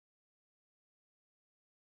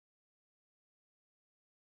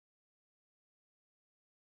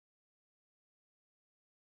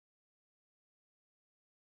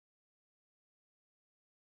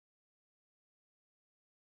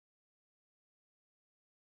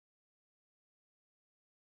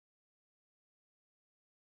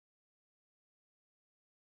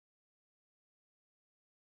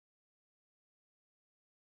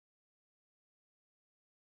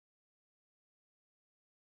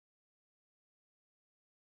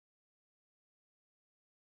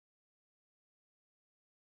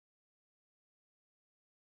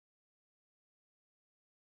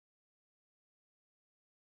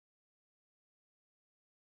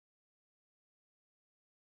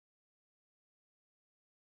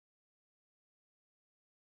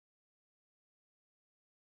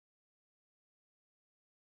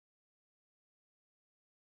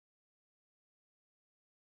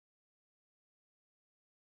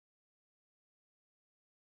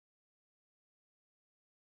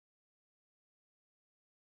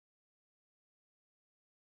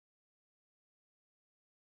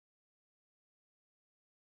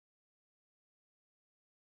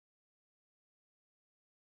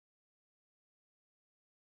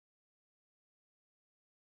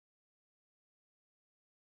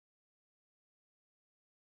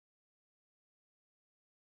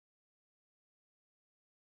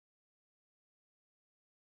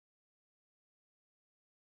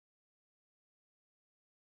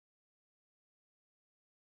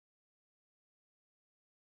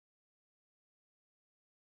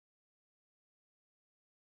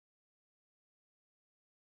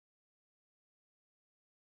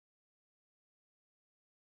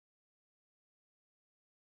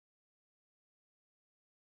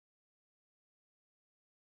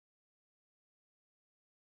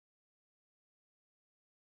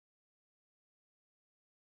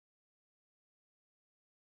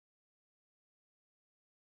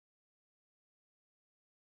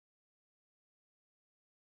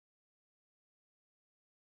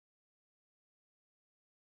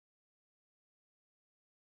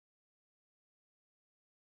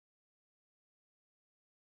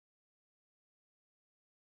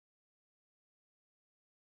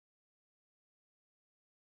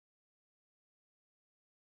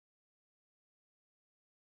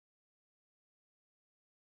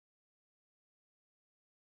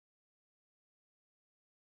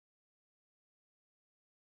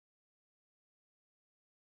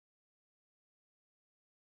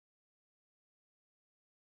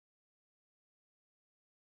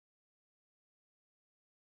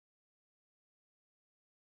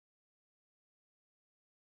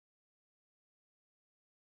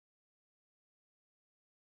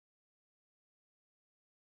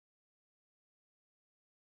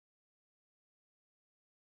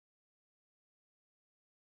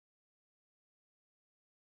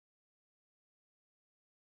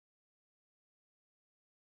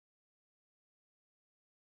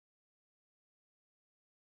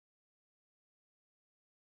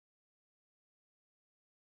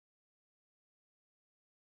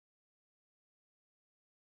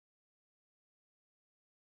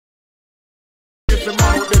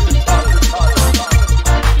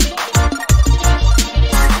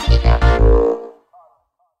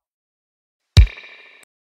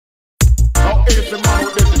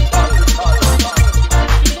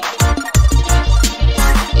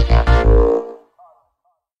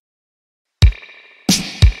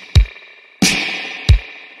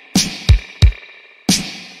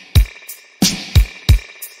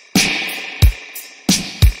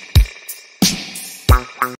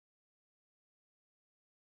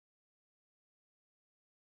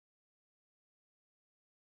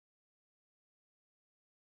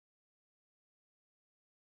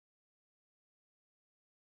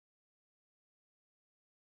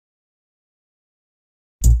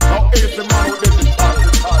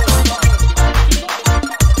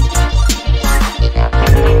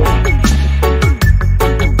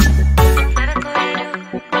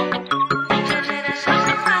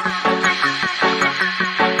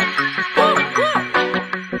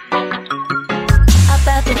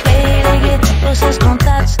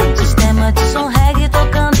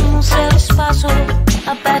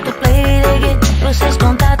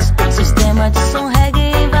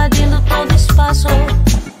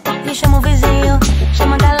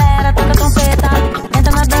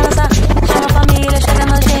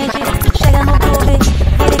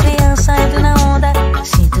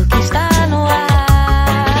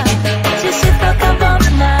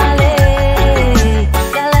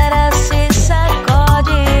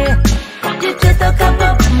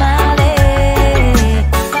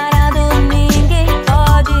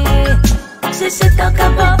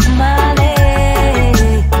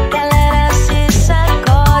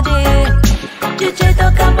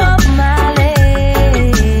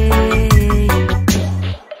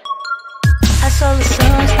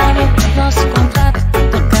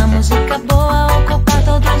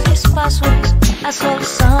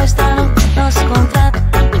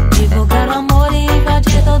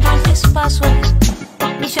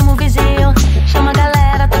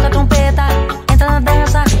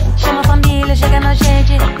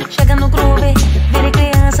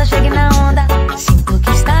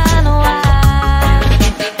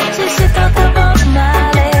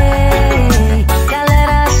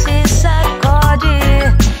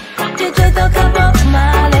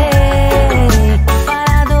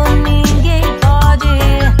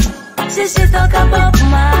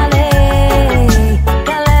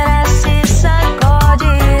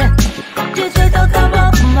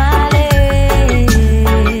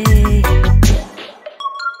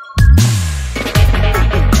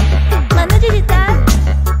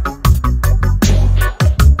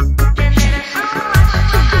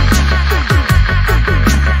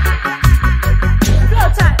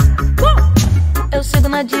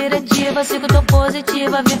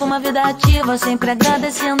Sempre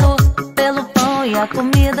agradecendo pelo pão e a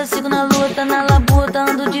comida. Sigo na luta, na labuta,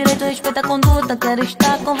 ando direito, respeito a conduta. Quero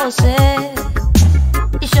estar com você.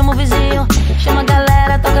 E chama o vizinho, chama a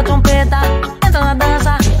galera, toca a trompeta, entra na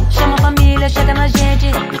dança, chama a família, chega na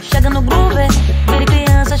gente, chega no groove, vire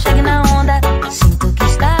criança, chegue na onda. Sinto que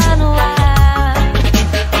está no ar.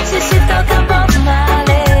 Se toca Bob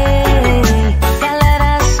Marley,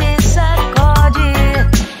 galera se sacode.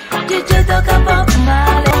 DJ toca Bob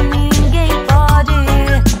Marley,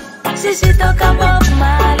 se toca Bob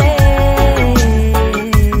Marley.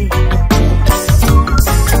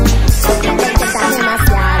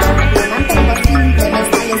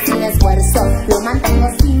 Lo mantengo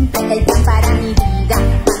simple, el plan para mi vida,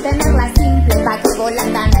 mantenerla simple, pa' que volar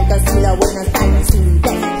tan alto si lo bueno está en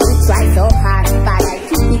simple. We try so hard, but I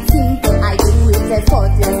keep it simple, I do it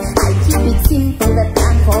effortless, I keep it simple, the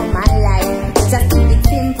plan for my life, just keep it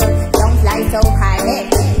simple, don't fly so high.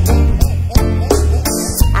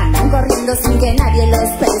 Andan corriendo sin que nadie los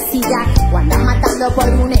persiga, o andan matando por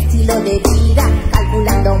un estilo de vida,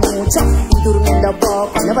 calculando mucho y durmiendo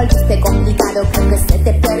poco. No volviste complicado, creo que se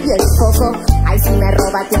te perdió el foco. Ay, si me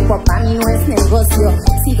roba tiempo, pa' mí no es negocio.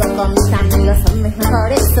 Sigo con mis amigos, son mis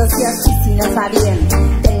mejores socios. Y si nos va bien,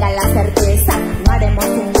 tengan la certeza, no haremos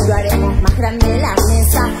un muro, haremos más grande la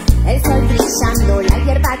mesa. El sol brillando, la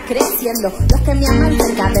hierba creciendo, los que me aman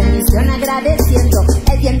cerca, bendición agradeciendo.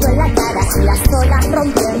 El viento en la cara y las olas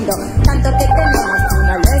rompiendo, tanto que tenemos, tú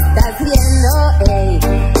no lo estás viendo. Ey,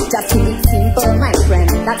 just keep it simple, my friend,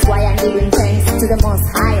 that's why I'm giving thanks to the most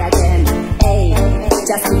high again. Ey,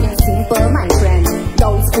 just keep it simple, my friend,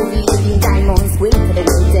 those who believe in diamonds will for the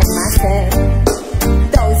way they must have.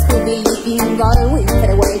 Those who believe in gold will for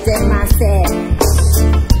the way they must have.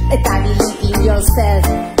 Better believe in yourself.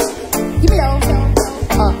 Dímelo,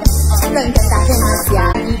 no intentas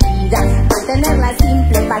demasiado mi vida, mantenerla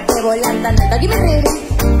simple pa' que volar tan alto. Dímelo.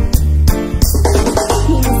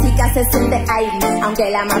 Mi música se siente aire, aunque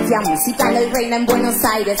la mafia musical hoy reina en Buenos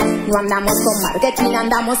Aires. No andamos con marketing,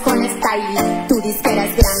 andamos con styling. Tu disquera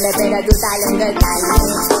es grande, pero tu talento es tiny.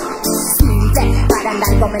 Simple, para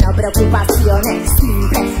andar con menos preocupaciones.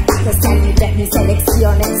 Simple, para que sean libres mis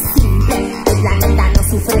elecciones. Simple, el planeta no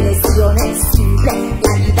sufre lesiones. Simple,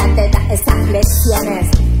 la vida te da esas lecciones.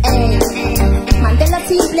 Ey, manténlo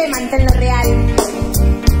simple, manténlo real.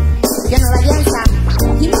 Yo no da alianza,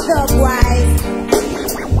 give me the wise.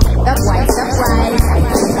 The wise, the wise.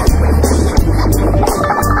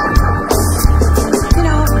 You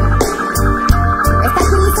know, está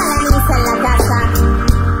Crisa la misa en la casa,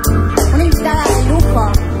 una invitada de lujo.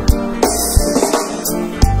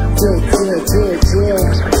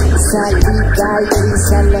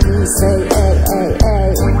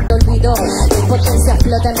 violencia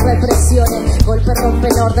explotan represiones, golpes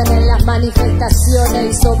rompen orden en las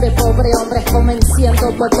manifestaciones y sobre pobre hombres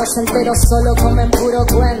convenciendo, pueblos enteros solo comen puro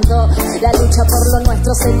cuento. La lucha por lo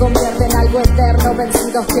nuestro se convierte en algo eterno,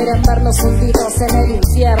 vencidos quieren vernos hundidos en el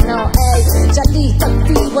infierno. Ey, ya listo,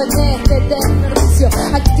 activo en este ejercicio,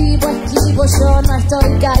 activo, esquivo, yo no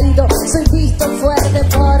estoy caído, soy visto fuerte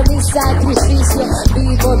por mi sacrificio,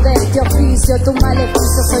 vivo de este oficio, tu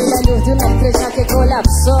maleficio, soy la luz de una estrella que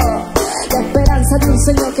colapsó, la esperanza de un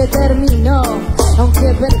sueño que terminó.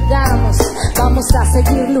 Aunque perdamos, vamos a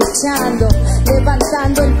seguir luchando,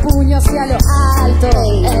 levantando el puño hacia lo alto.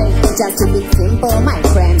 Hey, just to be simple, my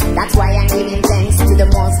friend, that's why I'm giving thanks to the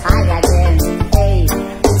Most High again. Hey,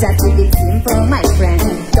 just to be simple, my friend,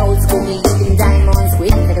 those who believe in diamonds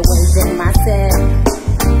with the ways in myself,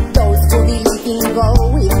 those who believe in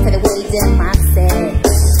gold with the ways in myself,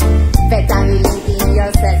 better believe in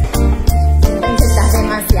yourself. Intentas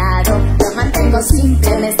demasiado, lo mantengo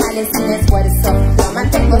simple, me sale sin esfuerzo, lo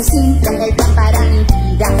mantengo simple, el plan para mi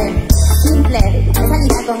vida, simple,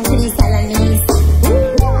 salida con gris al anís.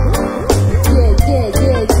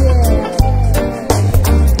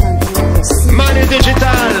 Money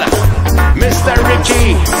digital, Mr.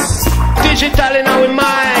 Ricky, digital in our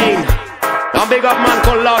mind. A big up man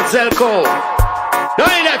called Lord Zelko. No,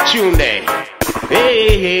 ain't that tune there?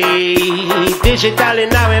 Hey, hey, digital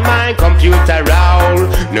in our mind, computer roll.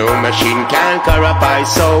 No machine can corrupt our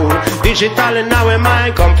soul. Digital in our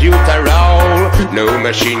mind, computer roll. No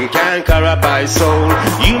machine can corrupt our soul.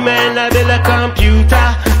 Human build a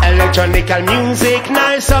computer, electronical music,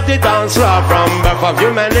 nice of the dance floor. From birth of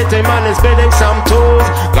humanity, man is building some tools.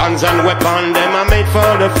 Guns and weapons, them are made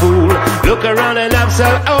for the fool. Look around and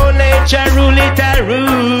observe, oh nature rule it a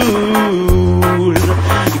rule.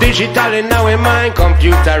 Digital in our mind,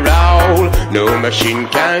 computer roll. No machine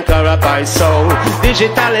can corrupt our soul.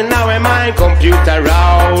 Digital in our mind, computer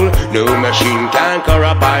roll. No machine can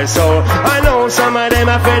corrupt our soul. I know some of them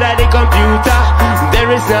afraid of the computer.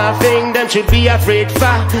 There is nothing them should be afraid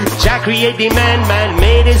for. Jah create the man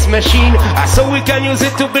made his machine. So we can use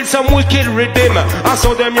it to build some wicked rhythm. I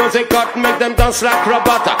saw the music cut, make them dance like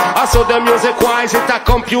robot. I saw the music wise, it a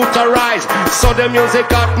computerized. So the music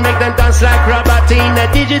cut, make them dance like robot in a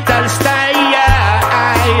digital style.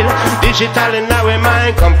 Digital in our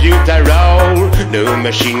mind, computer roll. No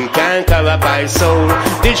machine can corrupt our soul.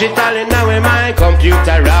 Digital in our mind,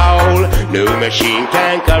 computer roll. No machine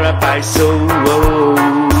can corrupt our soul.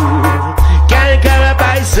 Can corrupt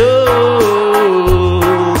our soul.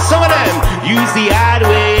 Some of them use the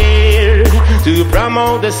hardware to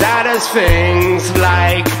promote the saddest things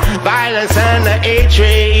like violence and the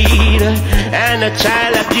hatred and the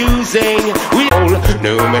child abusing.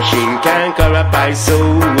 No machine can corrupt our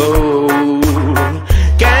soul.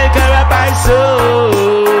 Can corrupt our soul.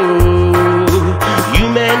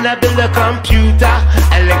 Human build a computer,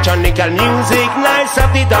 electronical music, nice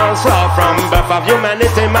of the dance floor. From birth of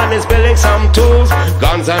humanity, man is building some tools.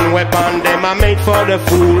 Guns and weapons, them are made for the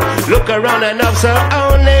fool. Look around and observe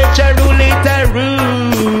how nature rule it a rule.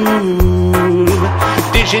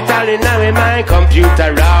 Digital in our mind,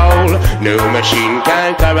 computer roll. No machine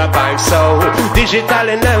can corrupt our soul. Digital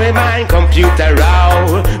in our mind, computer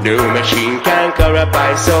roll. No machine can corrupt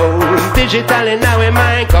our soul. Digital in our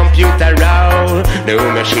mind, computer roll.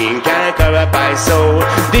 No machine can corrupt our soul.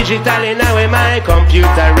 Digital in our mind,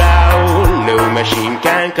 computer roll. No machine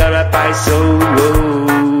can corrupt our soul.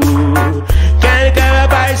 Can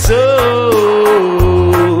corrupt our soul.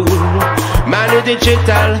 Manu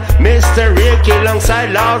digital, Mr. Ricky alongside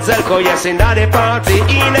Lord Zelko. Yes, in the party,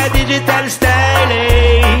 in a digital style,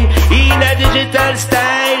 in a digital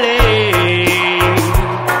style.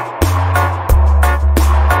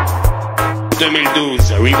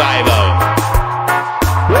 2012 revival.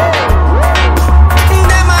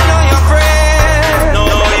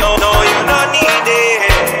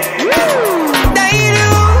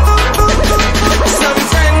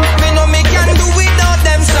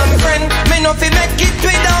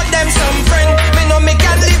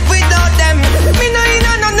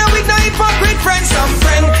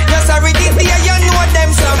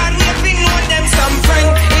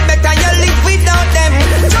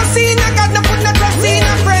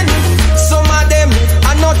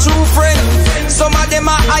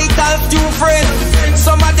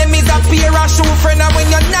 Shoe friend, and when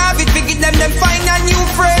you're nav it, we give them find a new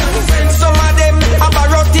friend. Some of them have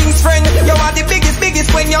borrow things, friend. You are the biggest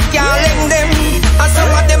when you can't lend them. And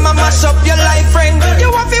some of them a mash up your life, friend.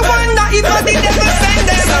 You have to wonder if I the devil send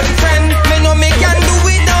them. Some friend, me know me can do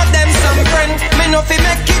without them. Some friend, me know fi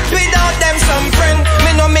make it without them. Some friend,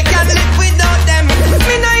 me know me can live without them.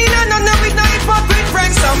 Me know you know with no hypocrite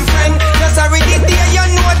friend. Some friend, just a ready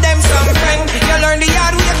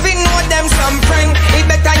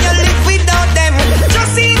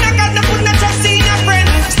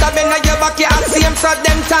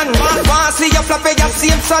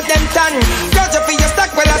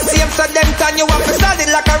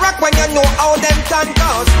like a rock when you know how them turn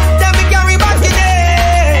cause. Then we carry back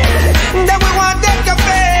today. Then we want take your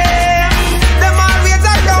pay. Them always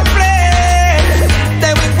a complain.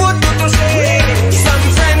 Then we put you to shame. Some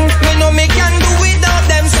friend, me know me can do without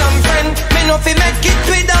them. Some friend, me know fi make it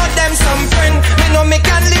without them. Some friend, me know me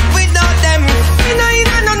can live without them. Me know you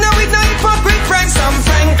know no with no hypocrite friends. Some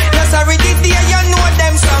friend, you sorry the day you know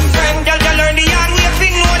them. Some friend, you learn the hard way fi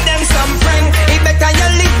know them. Some friend, it better you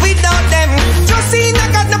live without them. Just in a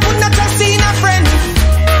God, no put no trust in a friend.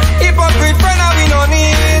 Hypocrite friend, we no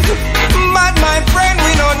need. Bad my friend,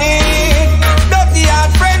 we no need. Dirty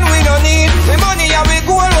hard friend, we no need. The money and we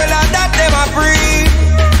gold, well and that them a free.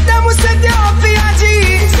 Them will set you up for your G.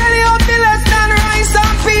 Sell you up the less than rice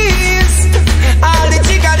and peas. All the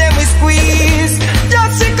chicken them we squeeze.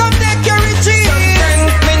 Just sick of take your riches. Some friend,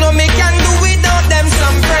 me know me can do without them.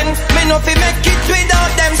 Some friend, me know fi make it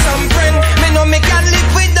without them. Some friend, me know me can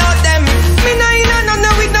live without them. Me know you know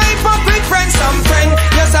no with no hypocrite friends. Some friend,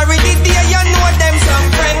 you sorry the day you know them. Some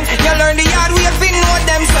friend, you learn the hard way fi know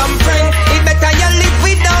them. Some friend, it better you live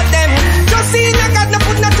without them. Just in a God, no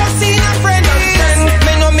put no trust in a friend. Some friend,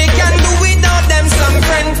 me know me can do without them. Some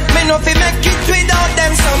friend, me know fi make it without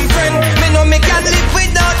them. Some friend, me know me can live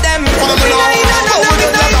without them. Me know you know no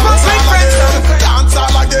with no hypocrite friends. Dance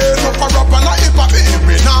all again, no for up and a hip hop.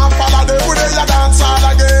 We now follow them, we dey dance all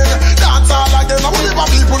again. Dance all again, now we live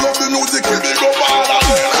people love the music, we dey go all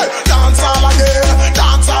again. Hey, dance all again,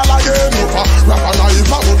 dance all again. No for rap and a hip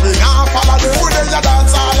hop, we now follow them, we dey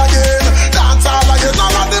dance all again. Dance all again,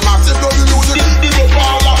 all of them active love the music, we dey go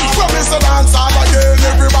all again. When we say dance all again,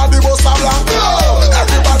 everybody bust a blank.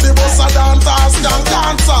 Everybody bust a dance, can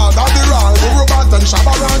dance all. That's the rhyme, we rubber and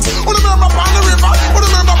shabarans. We remember upon the river, we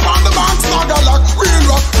remember upon the banks. Snagger like real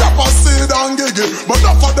rock, rappers sit and giggy. But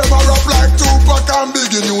enough of them are rap like Tupac and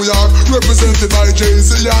Biggie. New York, represented by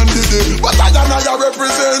Jay-Z and Diddy. But I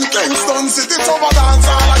represent Kingston City. So we dance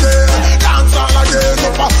all again, dance all again.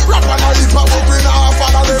 Rap and a hip hop, we now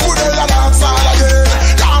follow them. We dey dance all again,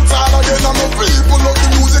 dance all again. And the people love the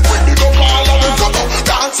music, we dig up all of them.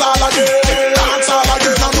 Dance all again, dance all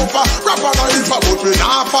again. And the rap and a hip hop, we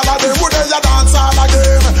now follow them. We dey dance all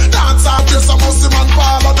again, dance all. Yes, I must see man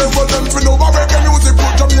follow them. Well, them fi know reggae music,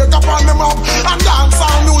 put Jamaica on them up. And dance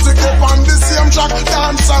all music up on the same track.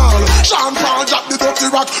 Dance all, Sean Paul Jack the dirty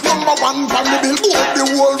rock. Number one from the billboard, the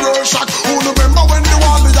whole world shock. Who remember when the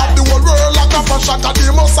wall of the whole world like a shock? And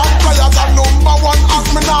they must have players and number one ask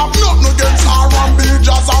me now. Nothing against R&B,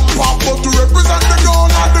 jazz and pop, but to represent the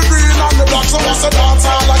gold and the green and the black. So I say dance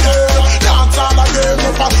all again, dance all again.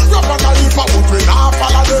 Rap and a hip hop, but we now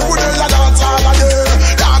follow them. We dey dance all again,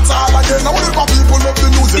 dance all again. Now when the people love the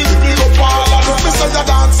music, they go all of them. We say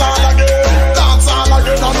dance all again, dance all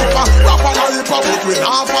again. And rap and a hip hop, but we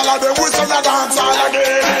now follow them. We say dance all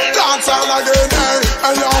again, dance all again. Hey,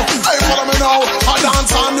 hey yo, hey follow me now. I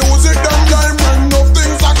dance on music, them game when no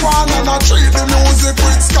things are gone. And I treat the music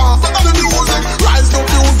with scar. But the music rise up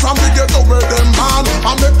you from the ghetto where them man.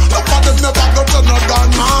 I make look at them never go to no gun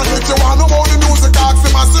man. If you want to know the music, ask the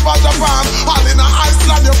massive of Japan. All in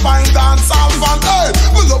Iceland you find dance all fun. Hey,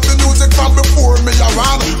 we love the music from before me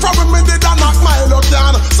around. From when me did I knock my luck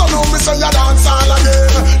down. So now me say you dance all again,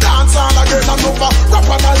 dance all again. And over rap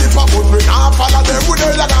and a hip hop, but we now follow them. We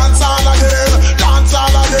dey dance all again, dance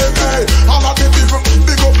all again. Hey, all of the people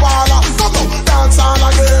big up all of them. Dance all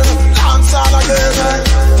again, dance all again. Hey,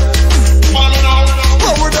 follow now.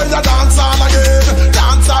 Where we dey dance all again,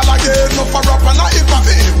 dance all again. No for rap and a hip hop,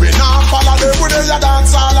 we now follow them. We dey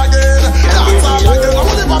dance all again, dance all again. All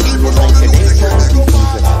of the people love the music.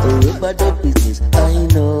 Rubber dub business, I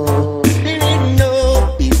know. There ain't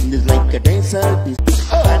no business like a dancehall business.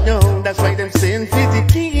 Oh, I know, that's why them saying he's the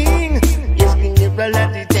king. Yes, King Gabriel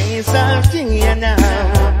at the dancehall king, you know.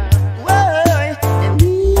 Whoa, and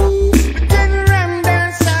we can run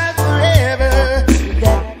dancehall forever.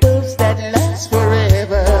 That moves that lasts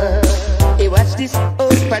forever. Hey, watch this,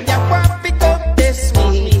 open your pop, pick up this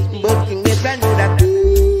me. But King Gabriel know that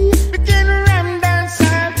we can run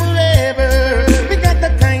dancehall forever. We got the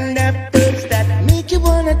kind of moves that make you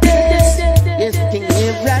wanna dance. Yes, King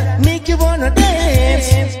Gabriel make you wanna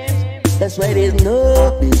dance. That's why there's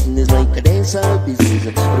no business like a dancehall business,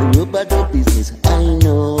 rubber dub business. I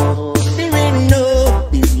know there ain't no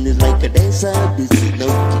business like a dancehall business. No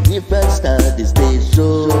King Gabriel start the stage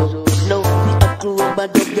show. No, the rubber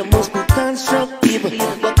dub you must be constructive.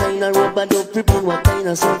 What kind of rubber dub you bring? What kind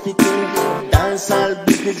of something? Dancehall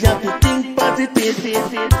business you have to think positive.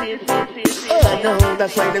 Oh, I know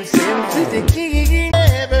that's why them saying he's the king.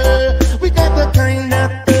 We got the kind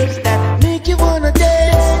of dubs that make you wanna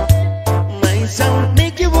dance. Sound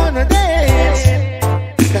make you wanna dance.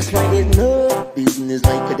 That's why there's no business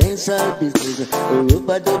business like a dancehall business, a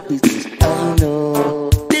rubber business. I know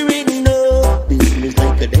there ain't no business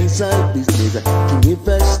like a dancehall business. Can you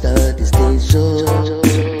first start the station?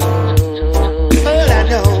 All I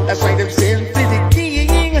know, that's why them send to the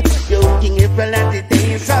king. Yo, King April at the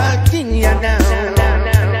dancehall king, you know.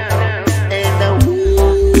 And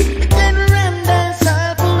we can run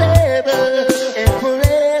dancehall forever and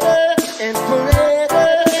forever and forever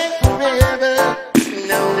and forever.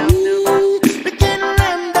 No, we can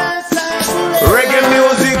run dancehall forever. Reggae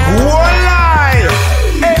music, one life.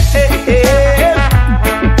 Hey, hey, hey.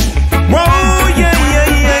 Whoa, yeah.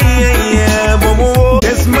 Whoa.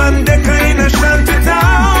 This man, they kind of shanty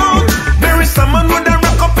town. There is someone with a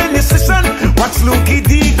rock up in the session. Watch Lukey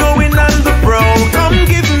D going on the bro. Come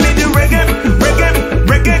give me the reggae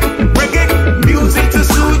music to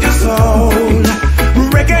soothe your soul.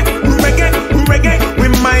 Reggae, we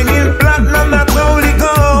mining platinum, not only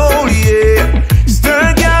gold, yeah.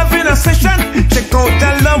 Stir Gav in a session, check out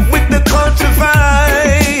that love with the culture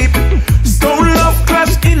vibe. Stone love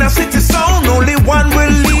clash in a city sound, only one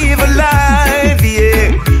will leave alive,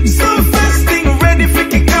 yeah. So first thing ready for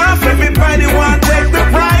kick off, everybody want take the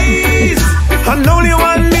prize. And only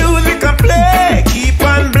one music I play, keep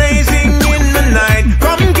on blazing in the night.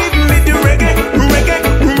 Come give me the reggae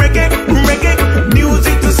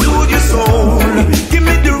music to soothe your soul. Give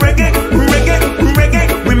me the reggae,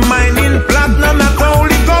 we mining platinum, not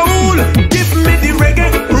only gold. Give me the reggae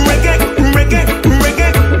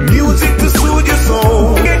music to soothe your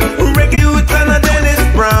soul. Reggae youth and a Dennis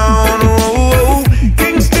Brown, oh.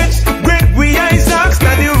 King Stitch, Gregory Isaacs,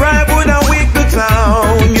 that the ride would have wake the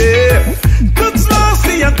town, yeah. Toots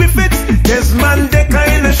Marcy and Griffiths, there's man they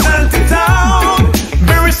kinda shanty town.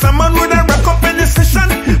 Bury someone with a rock up in the session.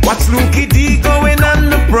 Watch Lukey D going on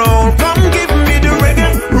the brown. Come give me the reggae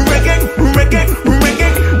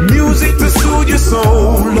music to soothe your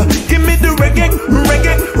soul. Give me the reggae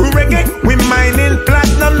we mining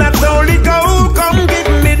platinum, not only gold. Come give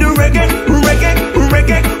me the reggae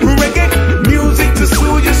music to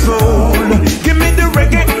soothe your soul. Give me the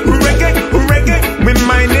reggae we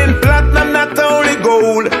mining platinum, not only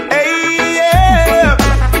gold. Hey, yeah.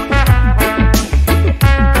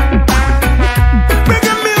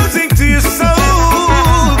 Reggae music to your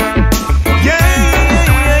soul. Yeah.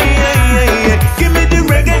 Give me the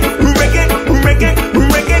reggae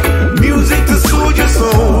music to soothe your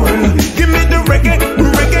soul. Give me the reggae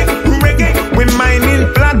we mining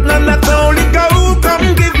platinum, not only gold. Come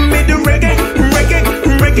give me the reggae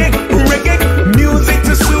music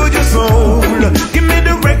to soothe your soul. Give me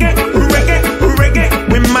the reggae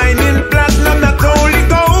we mining platinum, not only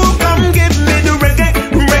gold. Come give me the reggae,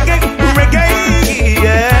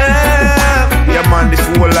 yeah man, this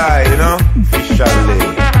whole lie, you know, officially.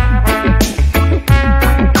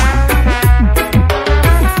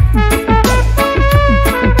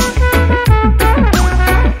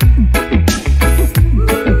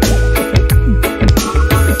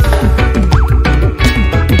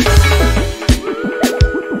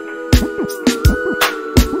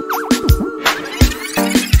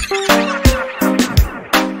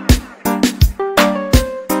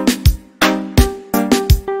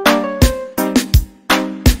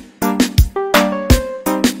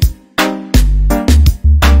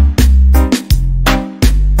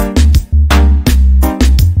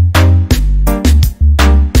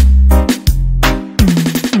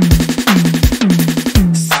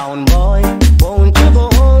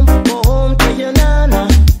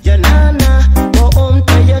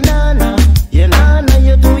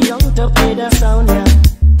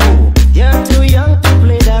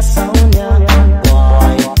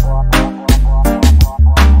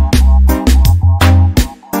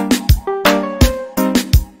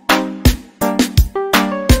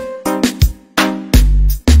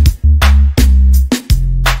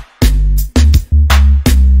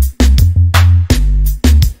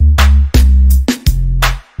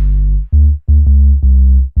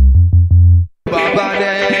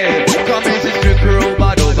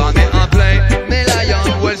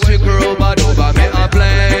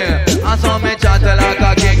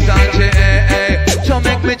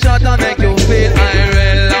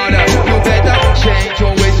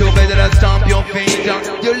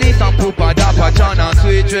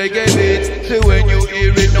 Reggae beats. See when you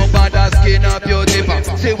hear it, no bother skin up your dipper.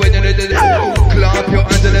 See when you clap your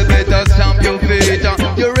hands and better stamp your feet.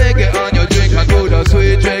 Your reggae and your drink and do the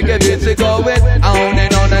sweet reggae beats. See going on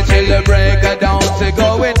and on until the break it down. See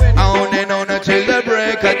going on and on until the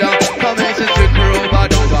break it down. Come in, sister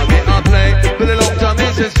robot over me and play. For the long time,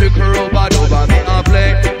 sister robot over me and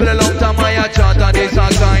play. For the long time, I chant and this a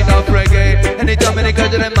kind of reggae. Anytime I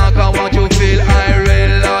catch them, I want you feel irate.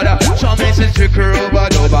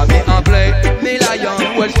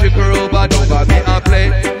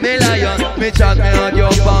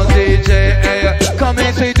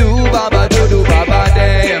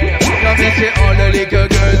 See all the little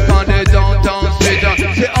girls on the downtown street.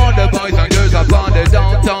 See all the boys and girls up on the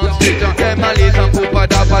downtown street. Them a listen Poopa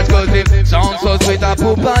da patch, cause him sound so sweet. A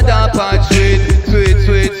Poopa da patch sweet. Sweet,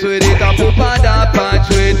 sweet, sweet. It a Poopa da patch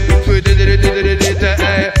sweet. Sweet,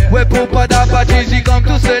 where Poopa da patch is, he come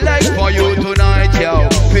to select for you tonight, yo.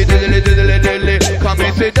 Come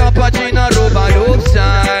and sit up a Gina Roba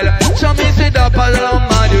style. Show me sit up a long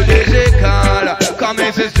man, you digital. Come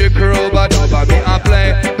and sit stick Roba Doba, me a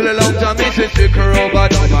play. Play long time, me sit stick Roba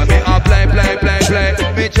Doba, me a play, play, play, play.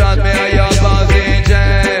 Me chat me a young bossy.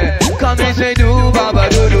 Come and sit do baba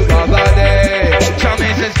day. Show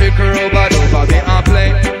me sit stick Roba Doba, me a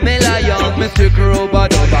play. Me la young, me stick Roba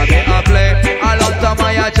Doba, me a play. A long time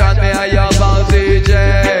I chat me a young bossy.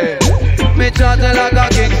 Me chat like a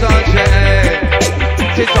Kingston J.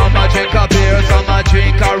 See some a drink a beer, some a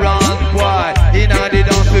drink a rum. Why? Inna the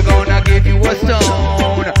dance we gonna give you a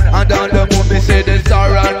stone. And down the moon me see the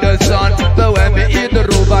star and the sun. But when me eat the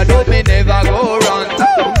rubber, don't me never go run.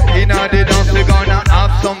 Inna the dance we gonna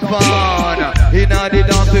have some fun. Inna the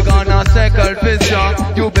dance we gonna circle fist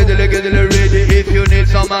jump. You better get ready if you need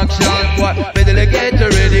some action. What? Better get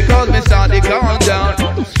ready cause me start the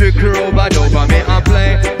countdown. Strict rubber over me and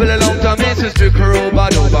play. But a long time me see strict rubber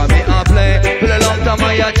over me and play. But a long time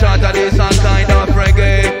I chant and this a kind of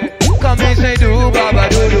reggae. Come and say do baba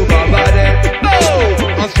day.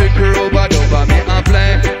 Oh, strict rubber over me and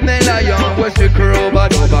play. Me la young we strict rubber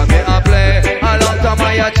over me and play. A long time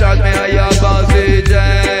I chant me a bossy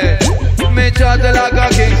J. Me chat like a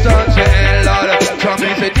Kingston J. Lord, come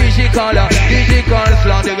and say digicolor,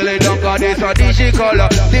 slant the glade down cause this a digicolor.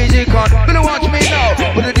 Better watch me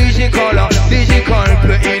now, with the digicolor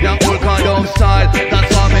play in a whole kind of style.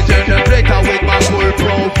 That's why me turn the plate with my full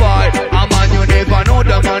profile. A man you never know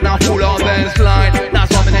the man a full of best line.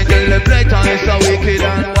 That's why me tell the plate it's so wicked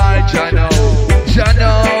and wild. Jano.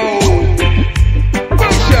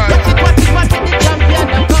 What the champion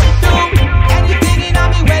a come through? Anything in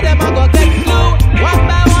me where them a go get through. 1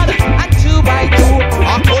 by 1 and 2 by 2.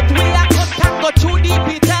 A cut we a cut and go too deep.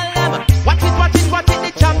 We tell them what it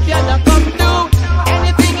the champion a come through.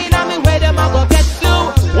 Anything in me where them a go get through.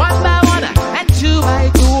 1 by 1 and 2 by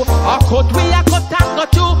 2. A cut we a cut and go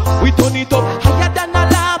too. We turn it up higher than a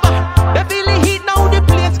lava. They feel the heat now the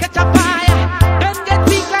place catch a fire. Then get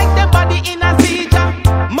big like them body in a seizure.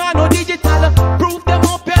 Mano digital prove them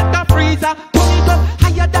up at the freezer. Turn it up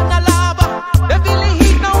higher than a lava. They feel the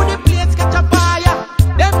heat now the place catch a fire.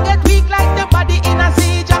 Them get weak like them body in a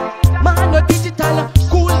seizure. Mano digital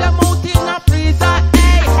cool them out in a freezer.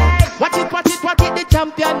 Hey, watch it, the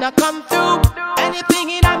champion a come through. Anything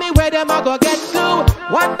in a me where them a go get through.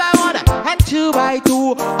 1 by 1 and 2 by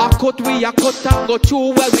 2. A cut we a cut and go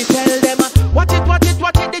through where we tell them watch it,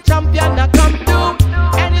 the champion a come through.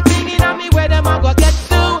 Anything in a me where them a go get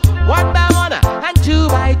through. 1 by 1 and 2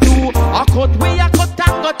 by 2. A cut we a cut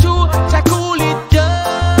and go through. Say cool it down.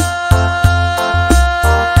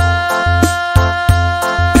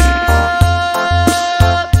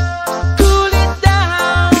 Cool it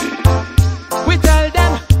down. We tell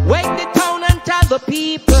them wake the town and tell the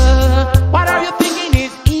people what are you thinking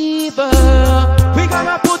is evil. We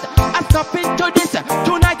gonna put a stop into this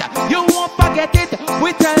tonight. You won't forget it.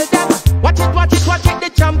 We tell them watch it, the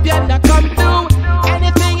champion that come through.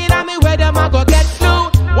 Anything in a me where them a go get through.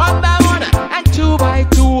 1 by 1 and 2 by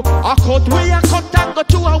 2. A cut we a cut and go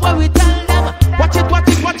through. Where we tell them watch it,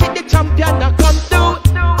 the champion that come through.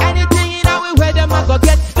 Anything in a me where them a go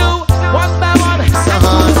get through. 1 by 1 and 2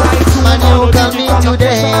 by 2. Man, you coming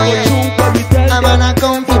today. I'm gonna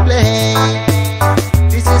come to play.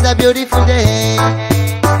 This is a beautiful day,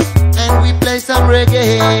 and we play some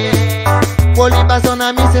reggae. Holy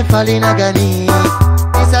Basona, me say fall in agony.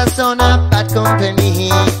 This a son of bad company.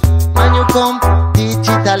 Man, you come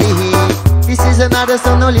digitally. This is another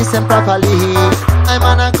song, no listen properly. I'm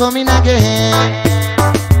gonna come in again,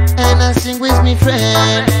 and I sing with me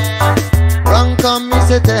friend. Run come, me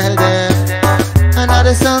say tell them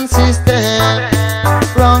another sound system.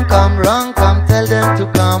 Run come, tell them to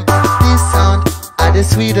come. This sound are the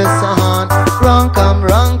sweetest sound. Run come,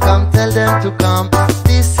 tell them to come.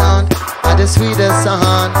 This sound are the sweetest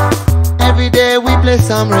sound. Every day we play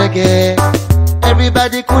some reggae.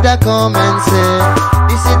 Everybody coulda come and say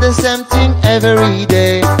this is the same thing every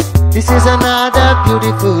day. This is another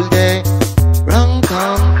beautiful day. Run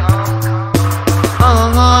come,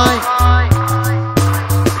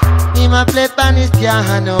 him a play Spanish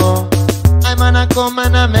piano. I'm gonna come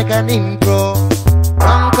and I make an intro.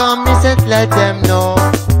 Run come, me said let them know.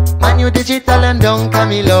 Man, you digital and don't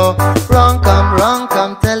Camilo. Run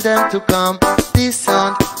come, tell them to come. This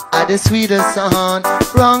sound are the sweetest sound.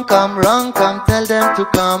 Run come, tell them to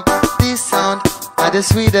come. This sound are the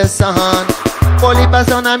sweetest sound. Holy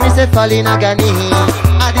person and me say fall in agony.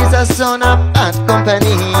 And this a son of bad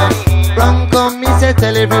company. Run come, me say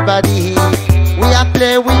tell everybody. We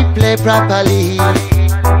play properly.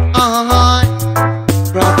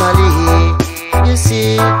 Properly. You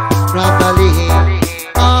see, properly.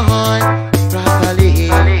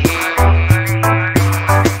 Properly.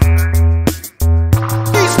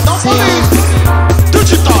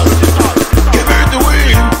 Digital. Give me the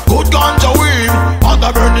wind. Good ganja wind. And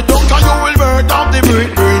I burn it down and you will burn down the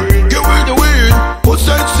brick. Give me the wind. Good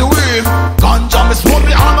sense the wind. Ganja me smoke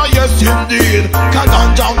me and yes indeed. Can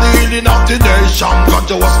ganja the healing of the nation.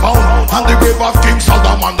 Ganja was found on the grave of King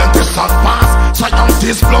Solomon. Then this and pass.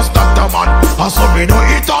 Scientist plus Dr. Man. And so me no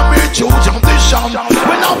eat on me choose on the sham.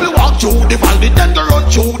 When I will walk through the valley, then go run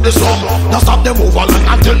through the slum. Now stop them move along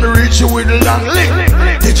until me reach you with the long link.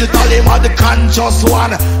 Digital him are the conscious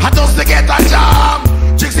one. I just to get a job.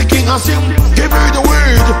 Jixie King and sing, give me the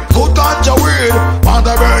weed. Good ganja weed, and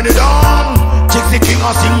I burn it down. Jixie King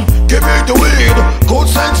and sing, give me the weed. Good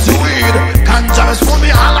sense the weed. Ganja is for me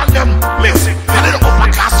all of them. Music, and it upper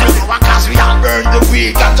class, lower class, we all burn the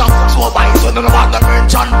weed. Ganja, small bites, so none about the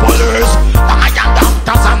mention pullers. I am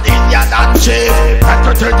doctors and Indian and chief.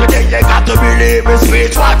 After 30 days, you got to believe me,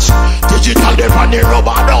 speech watch. Digital, they run the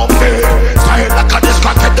rubber, don't pay. Style like a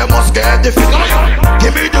discontent, they must get the figure.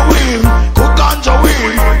 Give me the weed, good ganja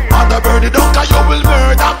weed. And I burn it down, cause you will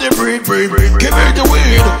murder the breed. Give me the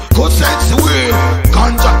weed, good sense the weed.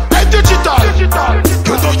 Ganja, hey digital, you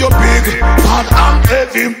know you're big, bad and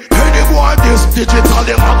heavy. Any boy this digital,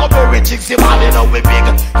 they want to bury chicks, they want to know we big.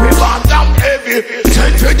 We bad and heavy,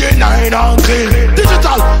 1029 and clean.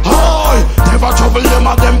 Digital, oh, never trouble them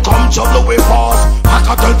and them come trouble we fast. I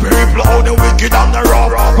can tell people how the wicked and the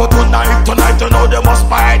rough. But tonight, you know they must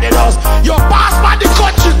buy the dust. You pass by the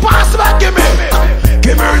country, pass by, give me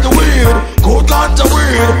the weed, good ganja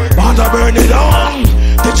weed, and I burn it down.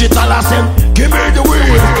 Digital I said, give me the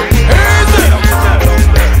weed. Easy.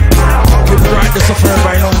 Keep it right, this is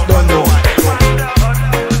everybody don't know.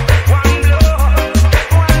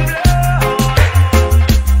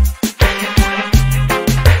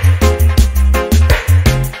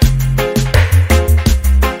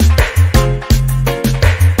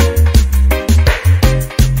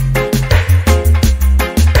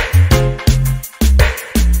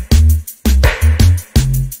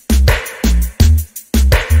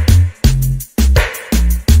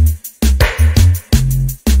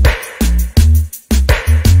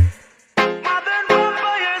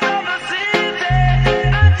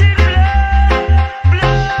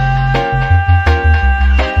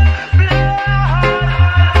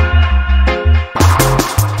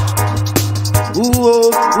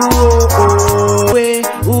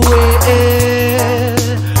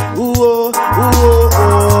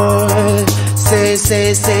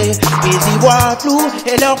 Ils y voient flou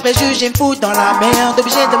et leurs préjugés me foutent dans la merde.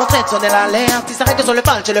 Obligé de montrer de sonner l'alerte. Ils s'arrêtent sur le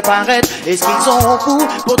pal, je le paraître. Est-ce qu'ils sont fous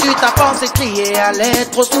pour du tapant, c'est crier à l'aide.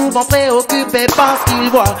 Trop souvent préoccupés par ce qu'ils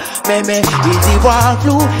voient. Mais ils y voient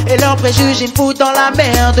flou et leurs préjugés me foutent dans la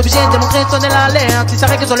merde. Obligé de montrer de sonner l'alerte. Ils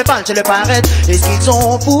s'arrêtent sur le pal, je le paraître. Est-ce qu'ils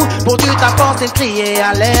sont fous pour du tapant, c'est crier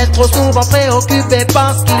à l'aide. Trop souvent préoccupés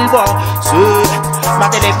par ce qu'ils voient. Ma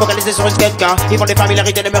télé focalisée sur une quelqu'un. Ils font des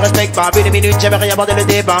familiarités, ne me respectent pas. Vu les minutes, j'avais rien abordé le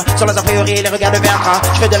débat. Sur les inférieurs et les regards de vertra.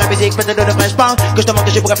 Je fais de la musique, peut-être ne devrais-je pas. Que je te montre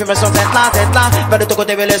que j'ai pour fumer sans cette là. Va de ton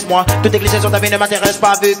côté, mais laisse-moi. Toutes les clichés sur ta vie ne m'intéressent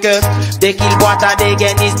pas. Vu que dès qu'ils boivent ta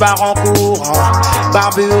dégaine, ils se barrent en courant.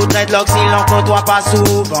 Barbu ou dreadlocks, ils n'en côtoient pas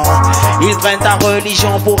souvent. Ils prennent ta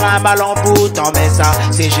religion pour un mal en boutant. Mais ça,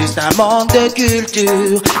 c'est juste un manque de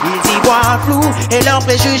culture. Ils y voient flou et leurs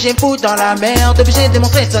préjugés me foutent dans la merde. Obligé de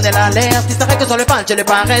démontrer de sonner l'alerte. Ils s'arrêtent que sur le pal, je le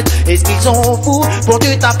paraître. Est-ce qu'ils sont fous pour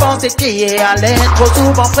du tapant, c'est crier à l'aide. Trop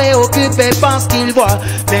souvent préoccupés par ce qu'ils voient.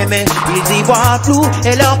 Mais ils y voient flou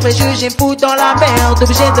et leurs préjugés me foutent dans la merde.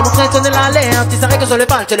 Obligé de montrer de sonner l'alerte. Ils s'arrêtent que sur le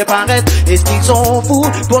pal, je le paraître. Est-ce qu'ils sont fous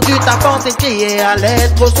pour du tapant, c'est crier à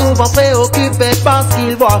l'aide. Trop souvent préoccupés par ce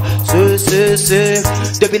qu'ils voient.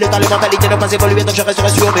 Depuis le temps, les mentalités n'ont pas évolué, donc je resterai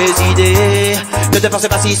sur mes idées. Ne te forcez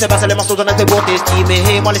pas si c'est pas seulement sur ton acte pour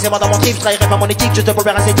t'estimer. Moi, laissez-moi dans mon trip, je trahirai pas mon éthique, juste pour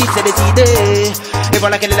faire assez titre, c'est décidé. Et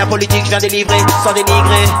voilà quelle est la politique, je viens délivrer sans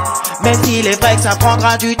dénigrer. Même s'il est vrai que ça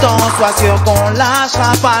prendra du temps, sois sûr qu'on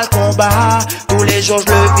lâchera pas le combat. Tous les jours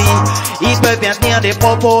je le vis, il peut bien tenir des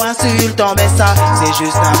propos insultants, mais ça c'est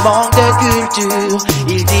juste un manque de culture.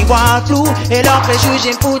 Ils y voient flou et leurs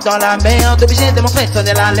préjugés me foutent dans la merde. Obligé de montrer de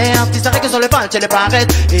sonner l'alerte, ils savent que sur le punch et le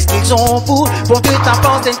paraître. Est-ce qu'ils sont fous pour que ta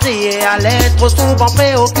pensée crier à l'aide? Trop souvent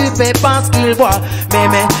préoccupés par ce qu'ils voient,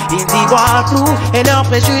 mais ils y voient flou et leurs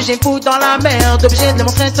préjugés me foutent dans la merde. Obligé de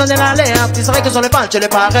montrer de sonner l'alerte, ils savent que sur le punch et le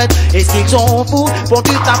paraître. Est-ce qu'ils sont fous pour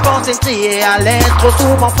que ta pensée crier à l'aide? Trop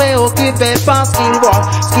souvent préoccupés par ce qu'ils voient,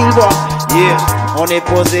 Yeah, on est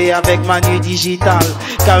posé avec Manu Digital,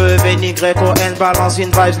 KEVNYON balance une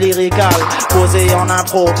vibe lyricale. Posé en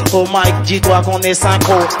impro, au mic, dis-toi qu'on est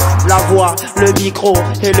synchro. La voix, le micro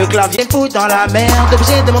et le clavier me foutent dans la merde.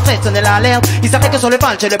 Obligé de montrer de sonner l'alerte, ils savent que sur le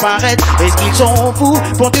punch et le paraître. Est-ce qu'ils sont fous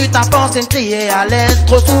pour que ta pensée crier à l'aide?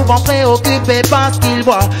 Trop souvent préoccupés par ce qu'ils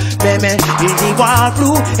voient, mais ils y voient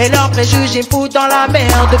flou et leurs préjugés me foutent dans la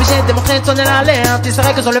merde. Obligé de montrer de sonner l'alerte, ils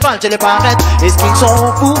savent que sur le punch et le paraître. Est-ce qu'ils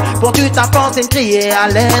sont fous pour que ta pensée crier à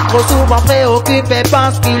l'aide? Trop souvent préoccupés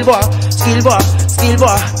par ce qu'ils voient,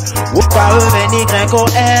 Ou KEVNYON,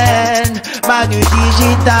 Manu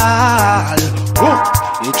Digital.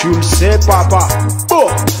 Et tu le sais, papa.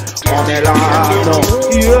 On est là, non.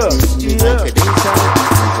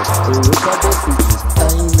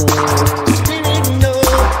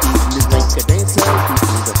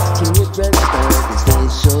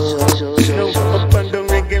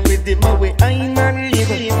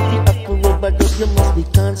 You must be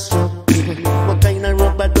constructive. What kind of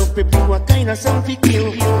rubber duck you? What kind of song for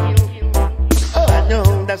you? Oh, I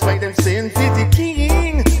know, that's why them saying City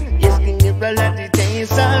King. Yes, King of all of the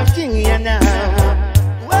days of King, you know.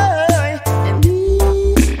 Why? And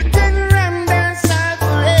we can run dance out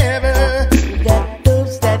forever. We got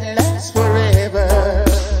those that last forever.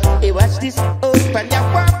 Hey, watch this, open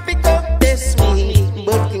your walk, pick up this me.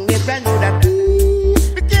 But King of all know that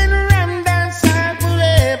we can run dance out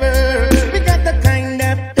forever.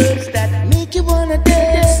 Make you wanna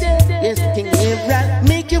dance, yes, King Ibra,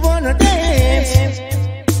 make you wanna dance.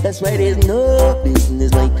 That's why there's no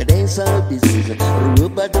business like a dancehall business, a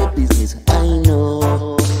rubber business. I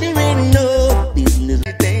know there ain't no business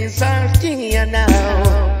like a dancehall king now.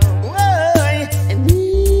 Why? And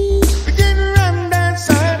we can run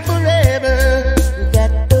dancehall forever. We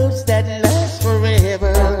got those that last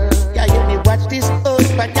forever. Yeah, you need watch this up,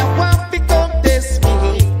 but you won't pick up this me.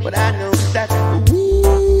 But I know that we.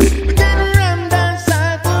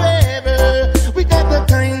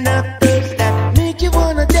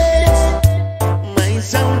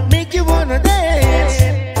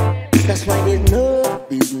 That's why there's no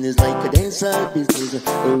business like a dancehall business, a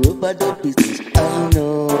rubber business. I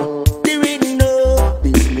know there ain't no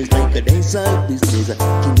business like a dancehall business.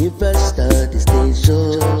 Can you first start the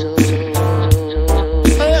station?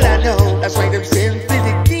 All I know, that's why them saying for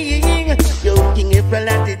the king. Yo, King April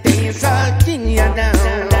at the dancehall king, you know.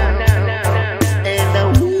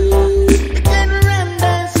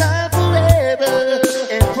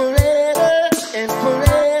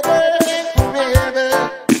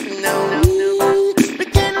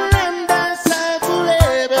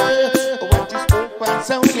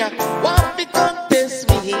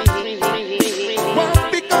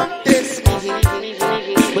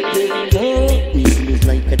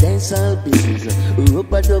 Business,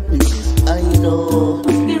 rubber business, I know.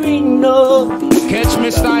 There ain't no catch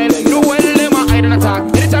me style, do well them a hide and attack.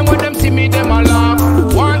 Anytime when them see me, them a laugh.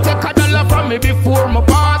 Want take a dollar from me before my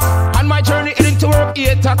pass. And my journey into work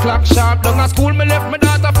 8 o'clock sharp. Down at school, me left my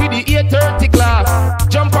daughter for the 8:30 class.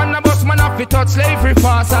 Jump on the bus, man, off it touch slavery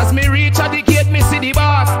fast. As me reach at the gate, me see the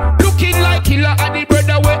boss. Looking like killer at the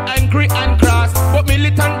brother way angry and cross. But me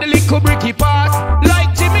lit on the little bricky pass.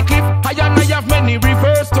 Like Jimmy Cliff, I have many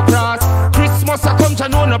rivers to cross. Christmas I come to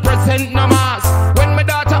know no present no mass. When my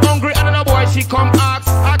daughter hungry and a boy she come ask.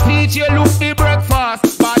 I teach you look the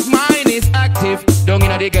breakfast. But mine is active. Down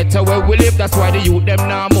in the ghetto where we live, that's why the youth them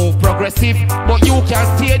now move progressive. But you can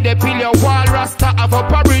stay the pill your wall rasta have a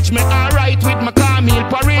porridge. Me alright with my Camille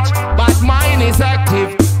porridge. But mine is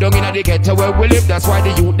active. Down in the ghetto where we live, that's why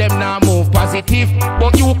the youth them now move positive.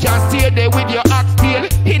 But you can stay there with your oxtail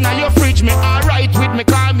in your fridge. Me alright with my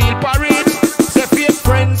Camille porridge. Say fake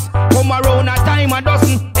friends come around a time a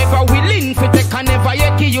dozen. Ever willing for take and never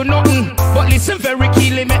yet give you nothing. But listen very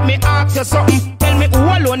keenly, make me ask you something. Tell me who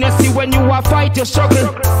alone you see when you a fight you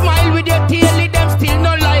struggle. Smile with your tail, them still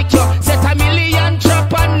not like you. Set a million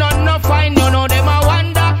trap and none no find you. Know them a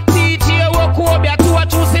wonder. Teach you what Kobe to a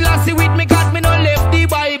true Selassie with me. Got me no left the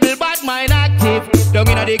Bible, but mine active. Down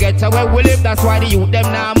in the ghetto where we live, that's why the youth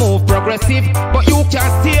them now move progressive. But you can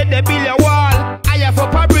stay the bill your wall. I have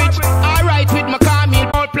up a bridge. night with my Camille.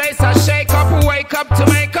 Whole place I shake up, wake up to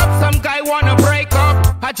make up. Some guy wanna break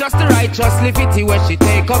up. I just the righteously fitty when she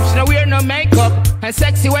take up. She don't wear no makeup and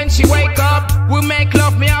sexy when she wake up. We make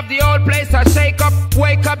love, me have the whole place I shake up.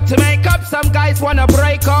 Wake up to make up. Some guys wanna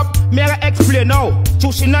break up. Me I explain now.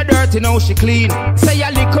 True she not dirty now she clean. Say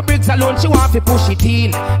a little bricks alone she want to push it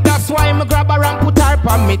in. That's why me grab her and put her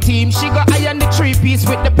on me team. She got iron the 3-piece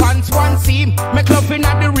with the pants one seam. Make love in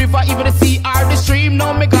at the river, even the sea or the stream.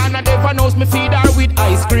 Now me gonna never knows me feed her with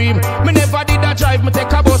ice cream. Me never did a drive, me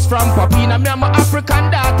take a bus from Papina. Me am a African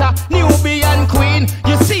daughter, Nubian queen.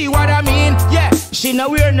 You see what I mean? Yeah, she no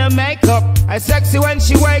wear no makeup. I sexy when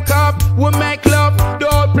she wake up. We make love, the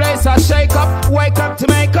whole place I shake up. Wake up to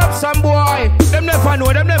make up. Some boy, them never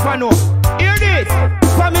know, them never know. Hear this,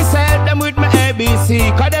 for me say them with my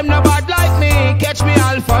ABC. Cause them no bad like me. Catch me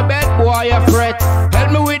alphabet, boy I fret.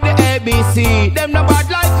 Help me with the ABC. Them no bad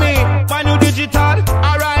like me. My new digital,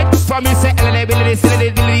 alright. For me say LLA, Billy,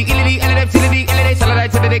 Silly, Dilly, Illy, LLM, Silly, LLA,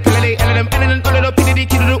 Salada, Tilly, Killy, LLM, and then all the Piddy,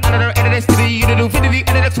 Kiddo, another LLS, you do, Fiddy,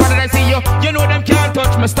 and that's what I see you. You know them can't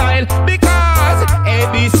touch my style. Because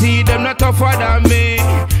ABC, them not tougher than me.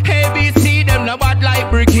 ABC, them no bad like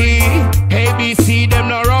Bricky. ABC, them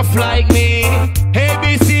no rough like me.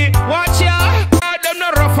 ABC, watch ya. Them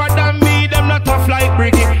no rougher than me. Them not tough like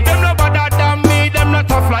Bricky. Them no badder than me. Them not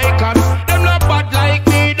tough like Cam. Them no bad like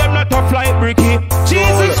me. Them not tough like Bricky.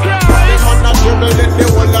 Jesus Christ. Let the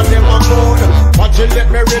whole of them a moan. Watch you let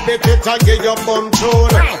me ribbit it and get your bum tune.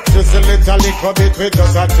 Just a little bit with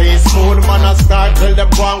just a teaspoon. Man a start till them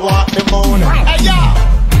go and walk the moon. Hey ya!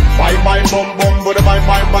 Bye bye bum bum, but bye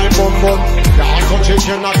bye bye bum bum. Can't touch it,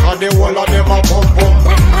 you not cause the whole of them a bum bum.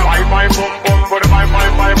 Bye bye bum bum, but bye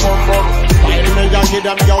bye bye bum bum. While me a give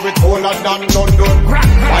them girl with whole than London.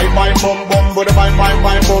 Bye bye bum bum, but bye bye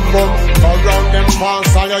bye bum bum. Around them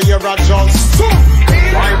fans and you hear a just.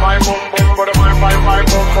 Bye bye bum bum, but bye bye bye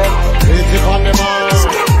bum bum. It's it on the man.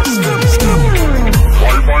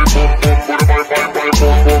 Bye bye bum bum, but bye bye bye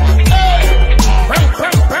bum bum. Hey, bam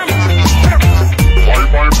bam bam. Bye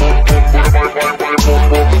bye bum bum, but bye bye bye bum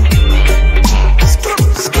bum. Skip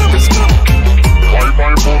skip skip. Bye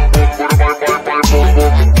bye bum bum, but bye bye bye bum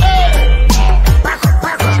bum. Hey, back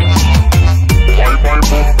back. Bye bye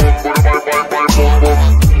bum bum, but bye bye bye bum bum.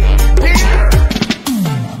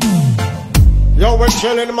 Yo, we're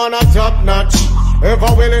chillin', man, a top notch.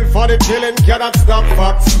 Ever willing for the killing, cannot stop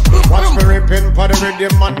facts. Watch me ripping for the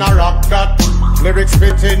rhythm, man, a rock that. Lyrics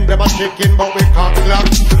spitting, them a kicking, but we can't clap.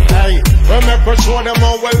 Hey, we make us show them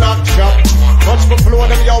how we lock shop. Touch me flow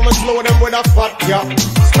them, yo, me slow them with a fat cap.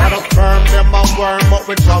 Stand up firm, them a worm, but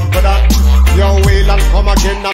we jump for that. Yo, wheel and come again.